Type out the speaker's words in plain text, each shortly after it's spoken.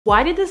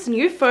Why did this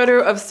new photo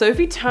of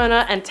Sophie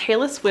Turner and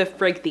Taylor Swift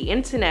break the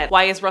internet?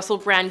 Why is Russel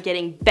Brand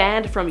getting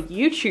banned from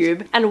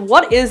YouTube? And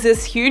what is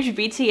this huge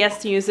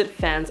BTS news that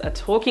fans are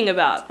talking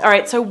about?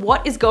 Alright, so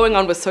what is going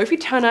on with Sophie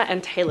Turner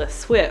and Taylor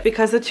Swift?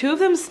 Because the two of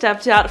them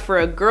stepped out for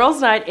a girls'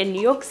 night in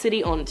New York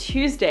City on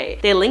Tuesday.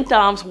 They linked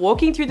arms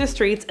walking through the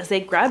streets as they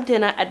grabbed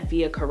dinner at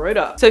Via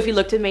Carota. Sophie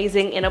looked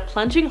amazing in a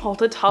plunging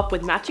halter top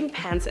with matching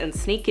pants and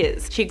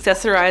sneakers. She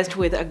accessorized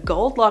with a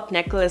gold lock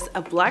necklace,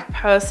 a black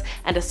purse,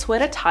 and a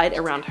sweater tied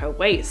around her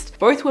waist.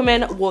 Both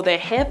women wore their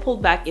hair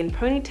pulled back in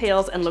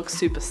ponytails and looked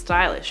super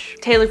stylish.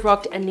 Taylor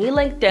rocked a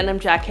knee-length denim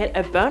jacket,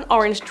 a burnt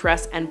orange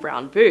dress, and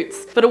brown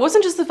boots. But it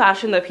wasn't just the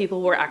fashion that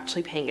people were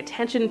actually paying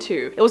attention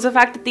to. It was the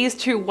fact that these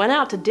two went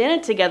out to dinner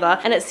together,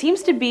 and it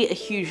seems to be a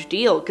huge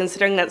deal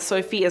considering that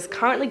Sophie is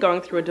currently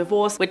going through a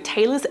divorce with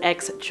Taylor's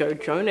ex,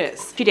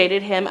 Jonas. She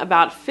dated him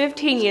about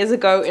 15 years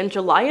ago in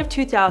July of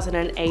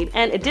 2008,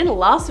 and it didn't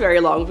last very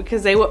long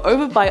because they were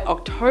over by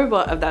October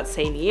of that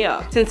same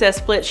year. Since their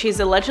split, she's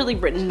allegedly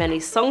written many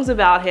songs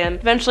about him.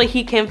 Eventually,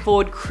 he came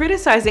forward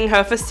criticizing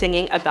her for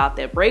singing about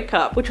their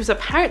breakup, which was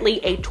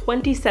apparently a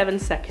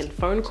 27-second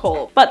phone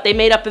call. But they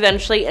made up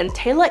eventually, and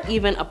Taylor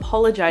even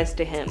apologized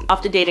to him.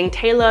 After dating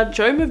Taylor,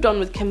 Joe moved on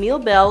with Camille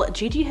Bell,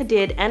 Gigi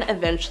Hadid, and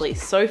eventually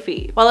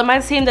Sophie. While it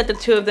might seem that the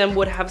two of them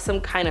would have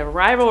some kind of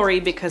rivalry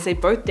because they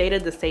both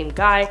dated the same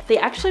guy, they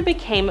actually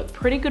became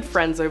pretty good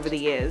friends over the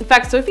years. In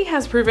fact, Sophie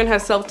has proven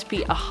herself to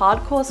be a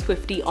hardcore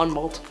Swiftie on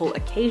multiple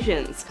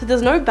occasions, so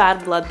there's no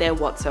bad blood there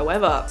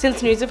whatsoever.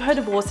 Since news of her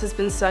divorce has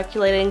been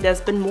circulating,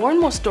 there's been more and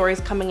more stories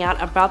coming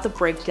out about the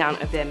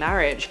breakdown of their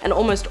marriage, and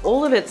almost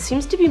all of it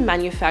seems to be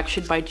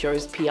manufactured by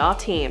Joe's PR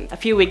team. A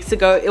few weeks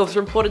ago, it was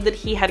reported that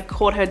he had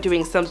caught her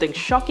doing something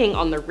shocking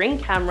on the Ring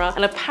camera,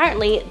 and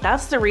apparently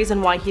that's the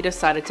reason why he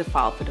decided to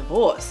file for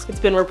divorce. It's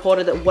been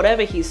reported that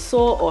whatever he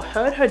saw or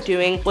heard her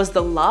doing was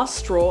the last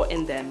straw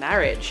in their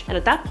marriage, and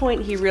at that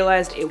point he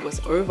realized it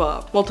was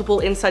over. Multiple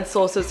inside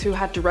sources who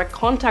had direct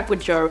contact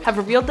with Joe have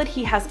revealed that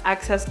he has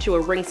access to a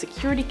Ring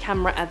security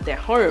camera at their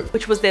home,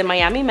 which was their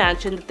Miami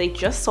mansion that they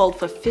just sold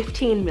for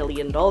 $15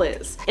 million.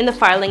 In the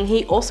filing,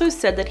 he also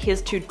said that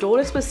his two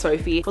daughters with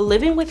Sophie were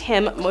living with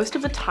him most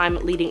of the time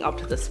leading up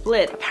to the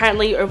split.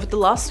 Apparently, over the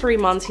last 3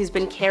 months, he's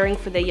been caring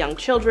for their young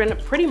children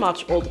pretty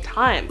much all the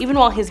time, even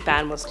while his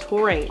band was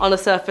touring. On the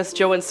surface,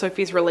 Joe and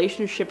Sophie's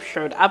relationship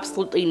showed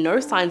absolutely no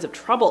signs of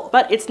trouble,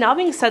 but it's now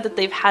being said that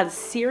they've had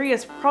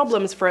serious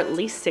problems for at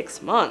least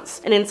 6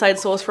 months. An inside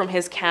source from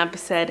his camp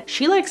said,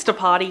 "She likes to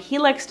party, he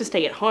likes to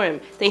stay at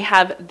home. They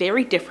have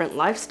very different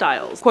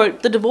lifestyles."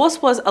 Quote, "The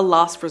divorce was a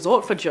last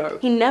resort for Joe.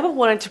 He never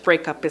wanted to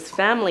break up his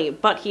family,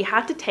 but he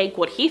had to take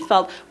what he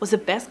felt was the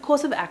best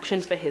course of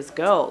action for his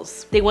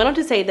girls." They went on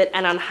to say that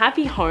an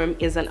unhappy home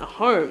isn't a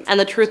home, and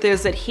the truth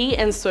is that he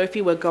and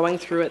Sophie were going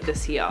through it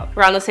this year.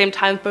 Around the same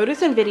time,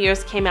 photos and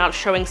videos came out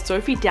showing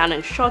Sophie down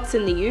in shots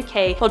in the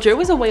UK while Joe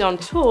was away on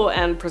tour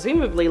and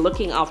presumably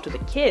looking after the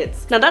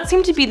kids. Now that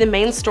seemed to be the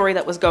main story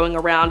that was going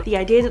around, the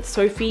idea that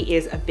Sophie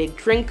is a big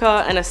drinker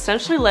and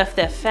essentially left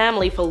their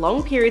family for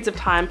long periods of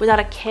time without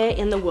a care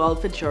in the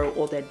world for Joe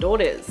or their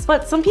daughters.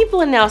 But some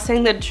people are now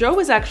saying that Joe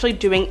is actually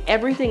doing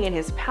everything in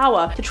his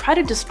power to try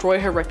to destroy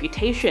her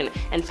reputation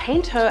and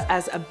paint her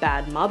as a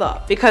bad mother.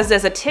 Because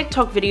there's a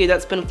TikTok video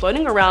that's been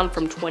floating around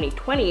from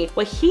 2020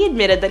 where he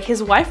admitted that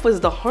his wife was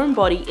the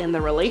homebody in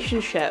the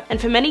relationship. And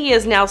for many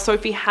years now,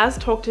 Sophie has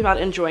talked about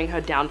enjoying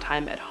her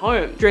downtime at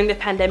home. During the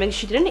pandemic,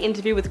 she did an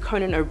interview with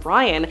Conan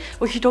O'Brien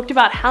where she talked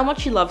about how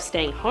much she loves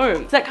staying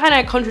home. So that kind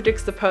of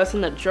contradicts the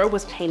person that Joe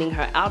was painting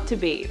her out to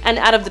be. And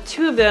out of the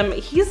two of them,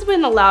 he's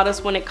been the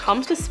loudest when it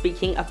comes to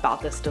speaking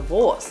about this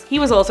divorce. He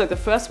was also the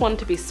first one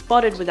to be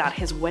spotted without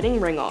his wedding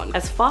ring on,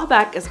 as far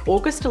back as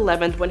August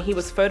 11th when he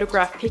was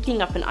photographed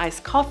picking up an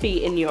iced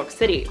coffee in New York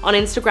City. On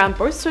Instagram,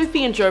 both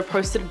Sophie and Joe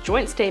posted a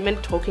joint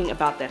statement talking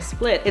about their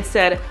split. It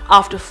said,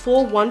 "After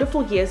 4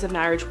 wonderful years of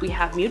marriage, we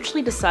have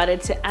mutually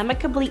decided to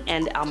amicably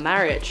end our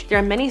marriage. There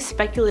are many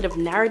speculative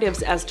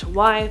narratives as to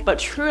why, but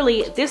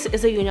truly, this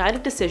is a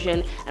united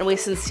decision, and we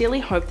sincerely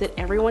hope that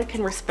everyone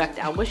can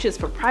respect our wishes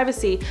for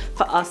privacy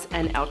for us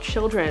and our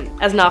children."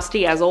 As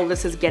nasty as all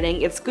this is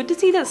getting, it's good to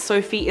see that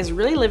Sophie is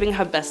really living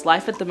her best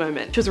life at the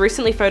moment. She was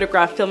recently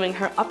photographed filming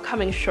her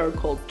upcoming show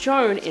called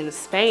Joan in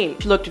Spain.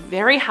 She looked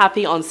very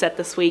happy on set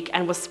this week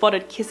and was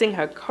spotted kissing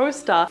her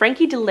co-star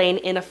Frankie Delane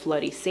in a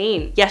flirty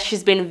scene. Yes,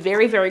 she's been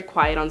very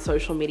quiet on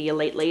social media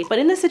lately, but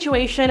in this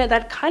situation,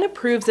 that kind of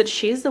proves that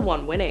she's the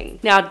one winning.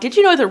 Now, did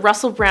you know that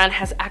Russel Brand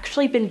has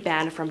actually been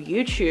banned from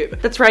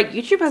YouTube? That's right,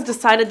 YouTube has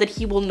decided that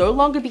he will no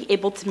longer be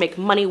able to make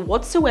money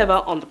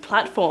whatsoever on the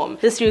platform.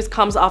 This news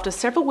comes after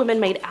several women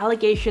made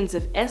allegations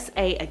of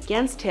SA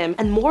against him,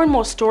 and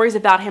more stories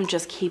about him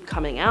just keep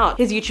coming out.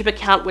 His YouTube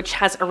account, which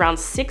has around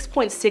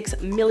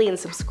 6.6 million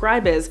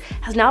subscribers,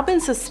 has now been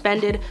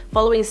suspended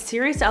following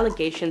serious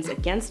allegations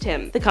against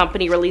him. The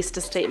company released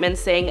a statement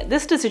saying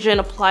this decision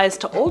applies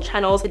to all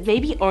channels that may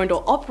be owned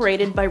or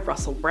operated by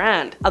Russel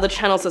Brand. Other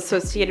channels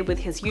associated with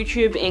his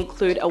YouTube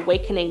include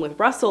Awakening with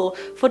Russell,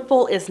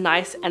 Football is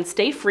Nice, and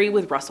Stay Free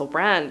with Russel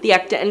Brand. The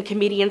actor and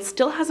comedian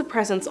still has a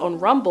presence on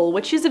Rumble,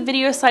 which is is a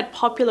video site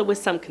popular with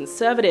some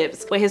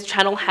conservatives, where his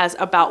channel has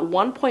about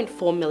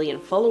 1.4 million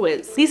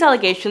followers. These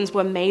allegations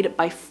were made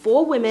by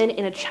 4 women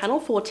in a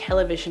Channel 4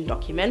 television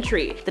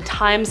documentary, The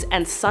Times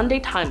and Sunday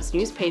Times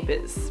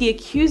newspapers. The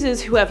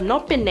accusers, who have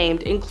not been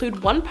named,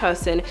 include one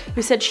person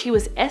who said she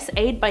was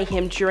SA'd by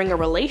him during a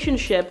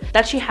relationship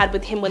that she had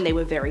with him when they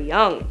were very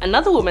young.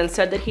 Another woman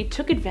said that he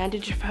took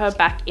advantage of her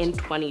back in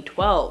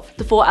 2012.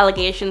 The 4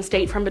 allegations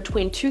date from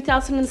between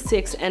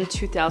 2006 and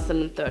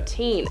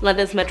 2013.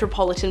 London's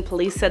Metropolitan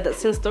Police said that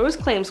since those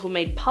claims were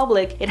made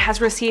public, it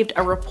has received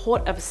a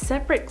report of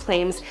separate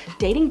claims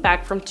dating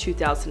back from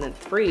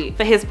 2003.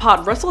 For his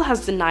part, Russel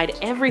has denied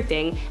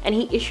everything, and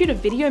he issued a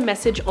video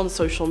message on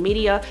social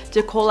media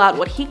to call out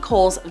what he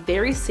calls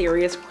very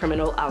serious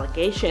criminal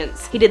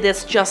allegations. He did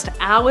this just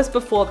hours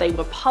before they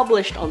were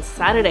published on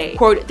Saturday.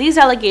 Quote, "These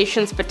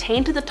allegations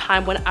pertain to the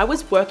time when I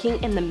was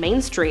working in the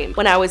mainstream,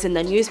 when I was in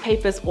the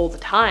newspapers all the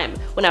time,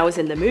 when I was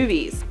in the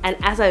movies, and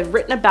as I've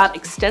written about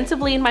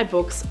extensively in my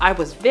books, I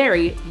was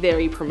very,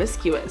 very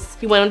promiscuous."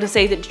 He went on to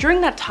say that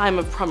during that time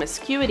of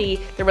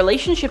promiscuity, the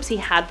relationships he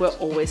had were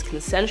always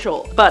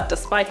consensual. But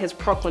despite his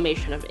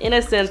proclamation of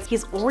innocence,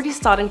 he's already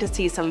starting to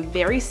see some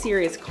very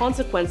serious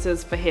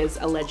consequences for his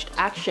alleged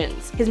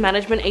actions. His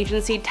management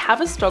agency,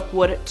 Tavistock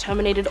Wood,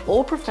 terminated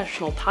all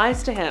professional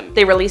ties to him.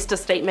 They released a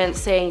statement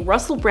saying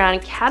Russel Bran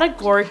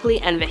categorically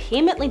and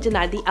vehemently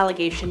denied the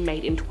allegation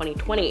made in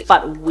 2020,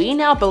 but we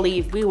now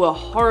believe we were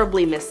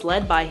horribly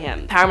misled by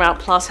him. Paramount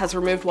Plus has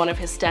removed one of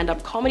his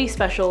stand-up comedy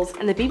specials,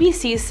 and the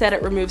BBC said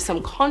it removed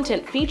some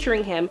content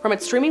featuring him from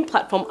its streaming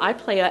platform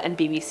iPlayer and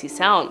BBC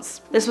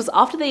Sounds. This was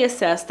after they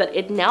assessed that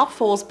it now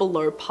falls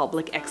below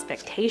public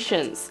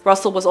expectations.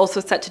 Russel was also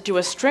set to do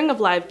a string of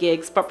live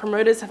gigs, but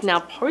promoters have now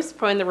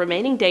postponed the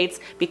remaining dates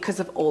because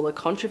of all the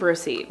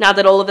controversy. Now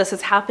that all of this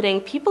is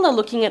happening, people are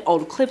looking at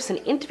old clips and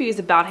interviews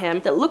about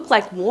him that look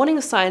like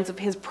warning signs of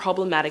his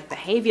problematic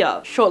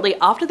behavior. Shortly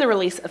after the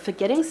release of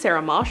Forgetting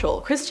Sarah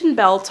Marshall, Kristen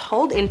Bell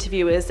told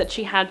interviewers that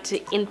she had to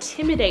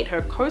intimidate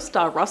her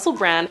co-star Russel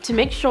Bran to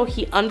make sure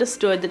he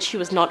understood that she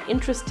was not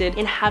interested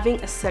in having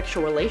a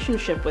sexual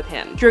relationship with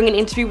him. During an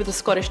interview with the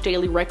Scottish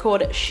Daily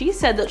Record, she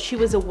said that she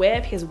was aware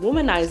of his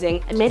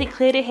womanizing and made it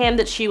clear to him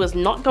that she was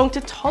not going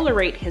to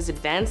tolerate his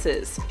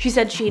advances. She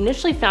said she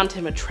initially found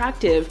him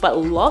attractive, but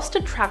lost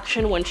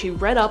attraction when she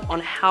read up on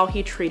how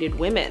he treated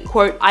women.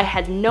 Quote, "I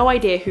had no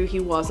idea who he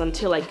was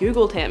until I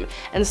googled him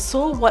and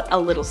saw what a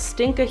little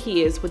stinker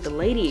he is with the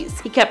ladies.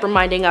 He kept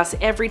reminding us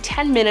every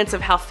 10 minutes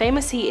of how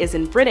famous he is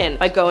in Britain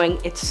by going,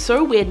 'It's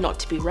so weird not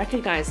to be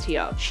recognized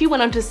here.'" She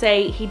went on to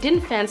say, "He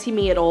didn't fancy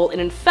me at all,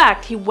 and in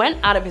fact, he went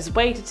out of his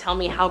way to tell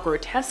me how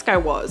grotesque I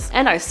was,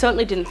 and I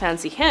certainly didn't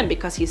fancy him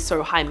because he's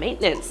so high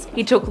maintenance.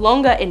 He took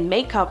longer in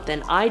makeup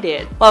than I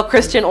did." While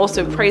Kristen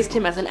also praised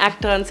him as an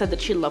actor and said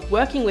that she loved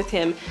working with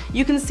him,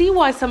 you can see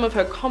why some of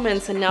her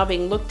comments are now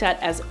being looked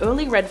at as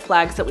early red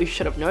flags that we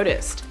should have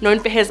noticed. Known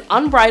for his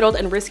unbridled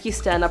and risky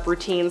stand-up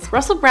routines,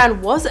 Russel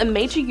Bran was a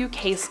major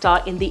UK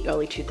star in the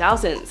early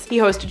 2000s. He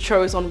hosted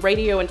shows on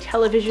radio and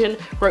television,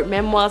 wrote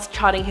memoirs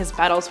charting his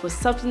battles with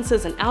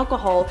substances and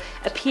alcohol,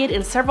 appeared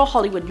in several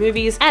Hollywood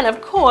movies, and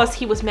of course,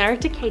 he was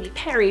married to Katy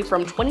Perry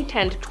from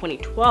 2010 to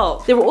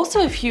 2012. There were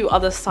also a few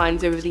other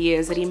signs over the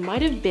years that he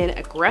might have been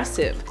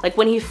aggressive, like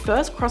when he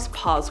first crossed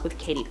paths with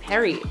Katy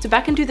Perry. So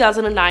back in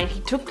 2009, he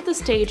took to the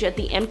stage at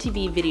the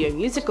MTV Video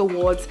Music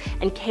Awards,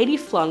 and Katy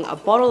flung a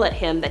bottle at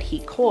him that he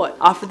caught.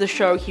 After the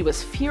show, he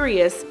was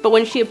furious, but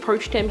when she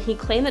approached him, he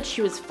claimed that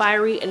she was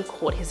fiery and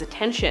caught his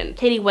attention.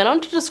 Katy went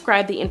on to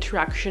describe the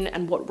interaction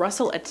and what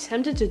Russel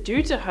attempted to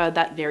do to her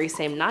that very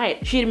same night.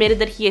 She admitted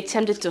that he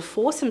attempted to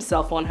force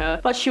himself on her,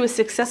 but she was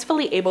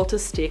successfully able to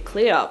steer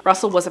clear.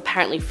 Russel was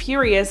apparently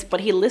furious,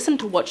 but he listened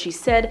to what she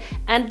said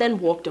and then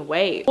walked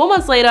away. 4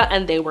 months later,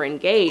 and they were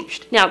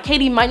engaged. Now,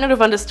 Katy might not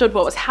have understood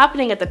what was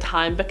happening at the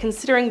time, but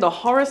considering the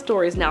horror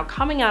stories now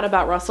coming out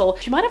about Russel,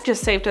 she might have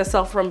just saved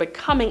herself from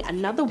becoming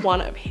another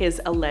one of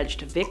his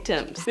alleged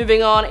victims.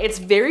 Moving on, it's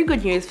very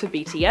good news for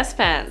BTS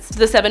fans.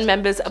 The 7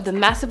 members of the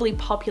massively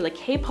popular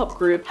K-pop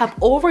group have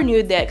all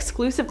renewed their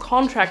exclusive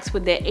contracts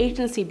with their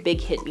agency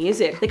Big Hit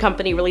Music. The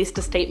company released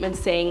a statement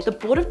saying the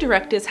board of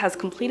directors has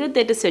completed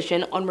their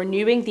decision on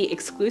renewing the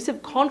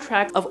exclusive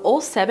contract of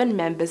all 7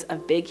 members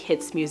of Big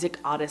Hit's music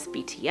artist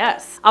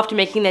BTS. After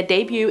making their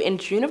debut in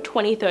June of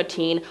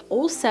 2013,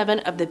 all 7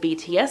 of the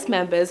BTS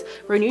members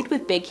renewed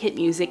with Big Hit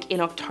Music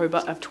in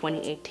October of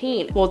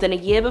 2018, more than a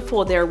year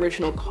before their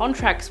original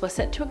contracts were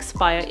set to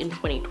expire in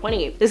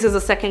 2020. This is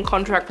a second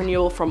contract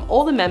renewal from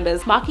all the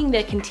members, marking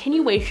their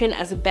continuation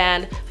as a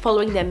band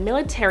following their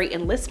military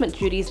enlistment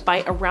duties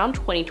by around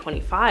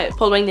 2025.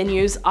 Following the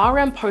news,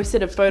 RM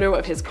posted a photo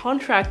of his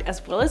contract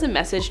as well as a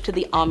message to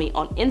the army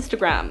on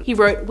Instagram. He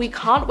wrote, "We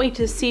can't wait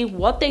to see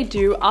what they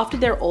do after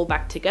they're all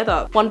back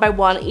together. One by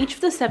one, each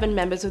of the 7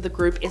 members of the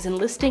group is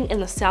enlisting in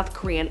the South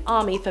Korean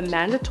army for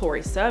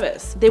mandatory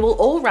service. They will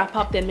all wrap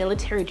up their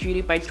military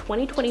duty by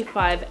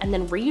 2025 and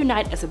then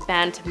reunite as a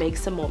band to make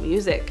some more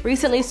music."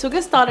 Recently,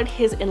 Suga started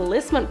his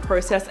enlistment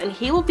process, and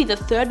he will be the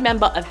 3rd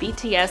member of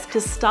BTS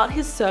to start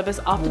his service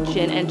after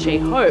Jin and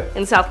J-Hope.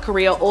 In South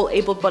Korea, Korea, all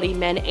able-bodied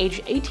men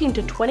aged 18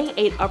 to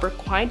 28 are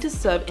required to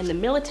serve in the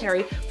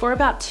military for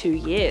about 2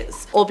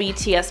 years. All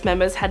BTS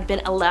members had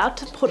been allowed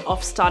to put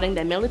off starting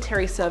their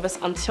military service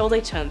until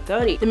they turned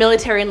 30. The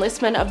military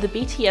enlistment of the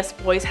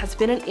BTS boys has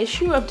been an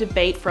issue of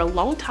debate for a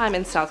long time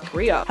in South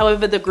Korea.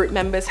 However, the group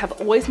members have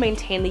always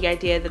maintained the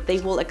idea that they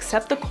will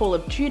accept the call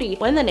of duty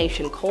when the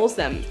nation calls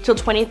them. Till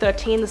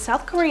 2013, the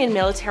South Korean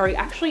military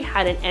actually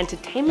had an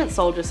entertainment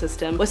soldier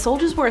system where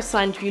soldiers were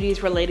assigned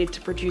duties related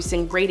to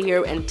producing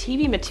radio and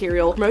TV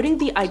material promoting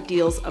the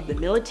ideals of the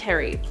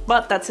military.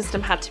 But that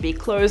system had to be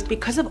closed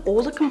because of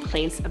all the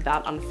complaints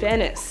about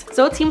unfairness.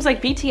 So it seems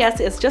like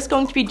BTS is just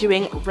going to be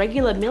doing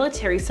regular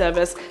military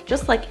service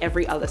just like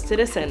every other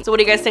citizen. So what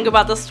do you guys think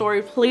about this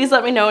story? Please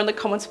let me know in the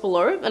comments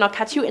below, and I'll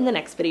catch you in the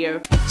next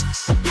video.